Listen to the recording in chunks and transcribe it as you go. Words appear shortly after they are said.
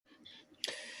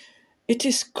It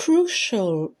is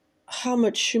crucial how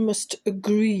much you must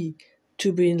agree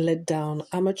to being let down,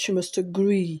 how much you must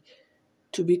agree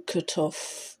to be cut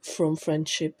off from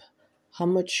friendship, how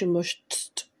much you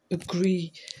must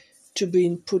agree to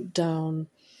being put down.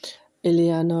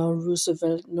 Eleanor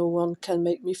Roosevelt, no one can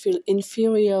make me feel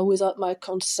inferior without my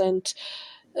consent.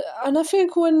 And I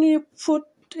think when you put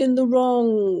in the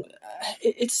wrong,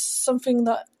 it's something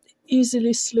that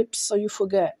easily slips so you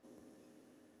forget.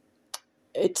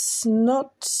 It's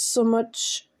not so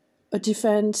much a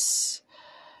defense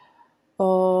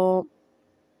or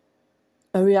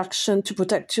a reaction to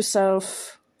protect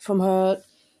yourself from hurt.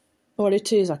 Well,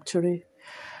 it is actually.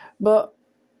 But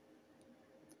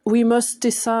we must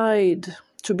decide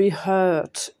to be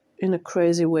hurt in a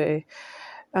crazy way.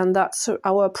 And that's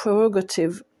our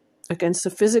prerogative against the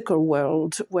physical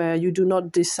world, where you do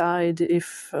not decide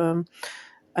if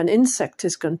an insect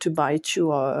is going to bite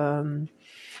you or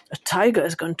a tiger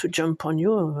is going to jump on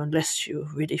you unless you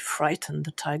really frighten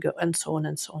the tiger, and so on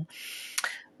and so on.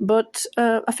 But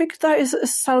I think that is a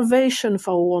salvation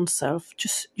for oneself.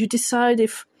 Just you decide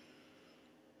if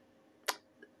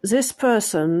this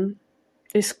person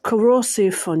is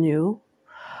corrosive on you,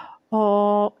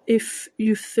 or if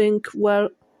you think, well,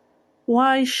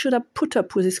 why should I put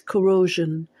up with this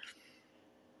corrosion?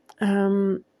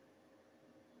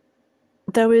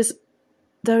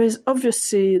 There is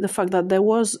obviously the fact that there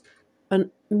was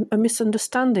a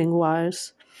misunderstanding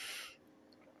whilst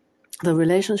the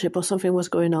relationship or something was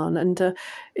going on, and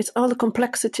it's all the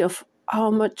complexity of how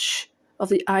much of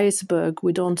the iceberg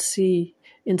we don't see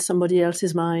in somebody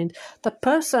else's mind. The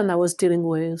person I was dealing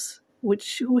with,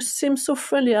 who seemed so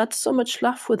friendly, I had so much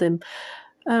laugh with him,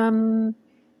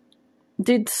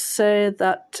 did say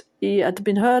that he had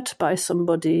been hurt by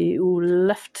somebody who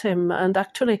left him, and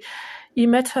actually he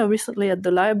met her recently at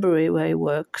the library where he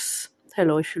works.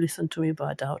 Hello, if you listen to me, but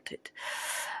I doubt it.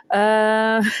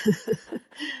 I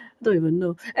don't even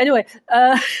know. Anyway,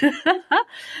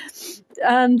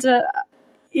 and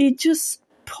he just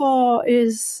poured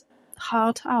his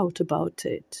heart out about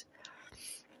it.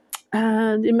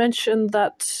 And he mentioned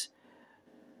that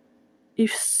he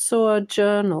saw a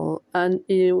journal and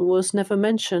it was never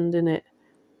mentioned in it,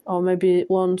 or maybe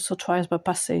once or twice by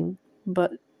passing,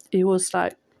 but he was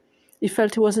like, he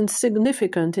felt it was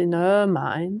insignificant in her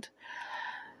mind,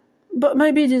 but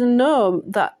maybe he didn't know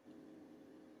that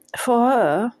for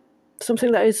her,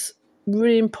 something that is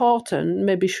really important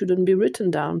maybe shouldn't be written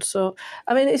down. So,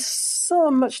 I mean, it's so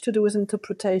much to do with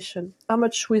interpretation, how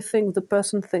much we think the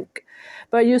person think.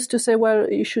 But I used to say, well,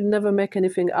 you should never make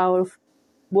anything out of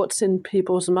what's in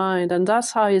people's mind, and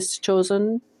that's how he's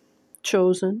chosen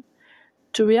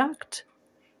to react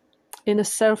in a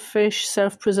selfish,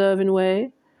 self-preserving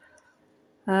way.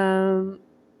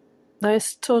 That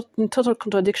is in total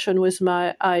contradiction with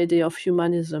my idea of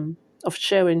humanism, of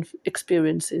sharing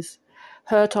experiences.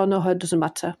 Hurt or no hurt doesn't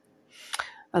matter,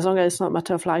 as long as it's not a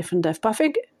matter of life and death. But I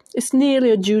think it's nearly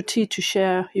a duty to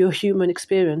share your human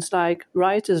experience, like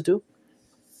writers do.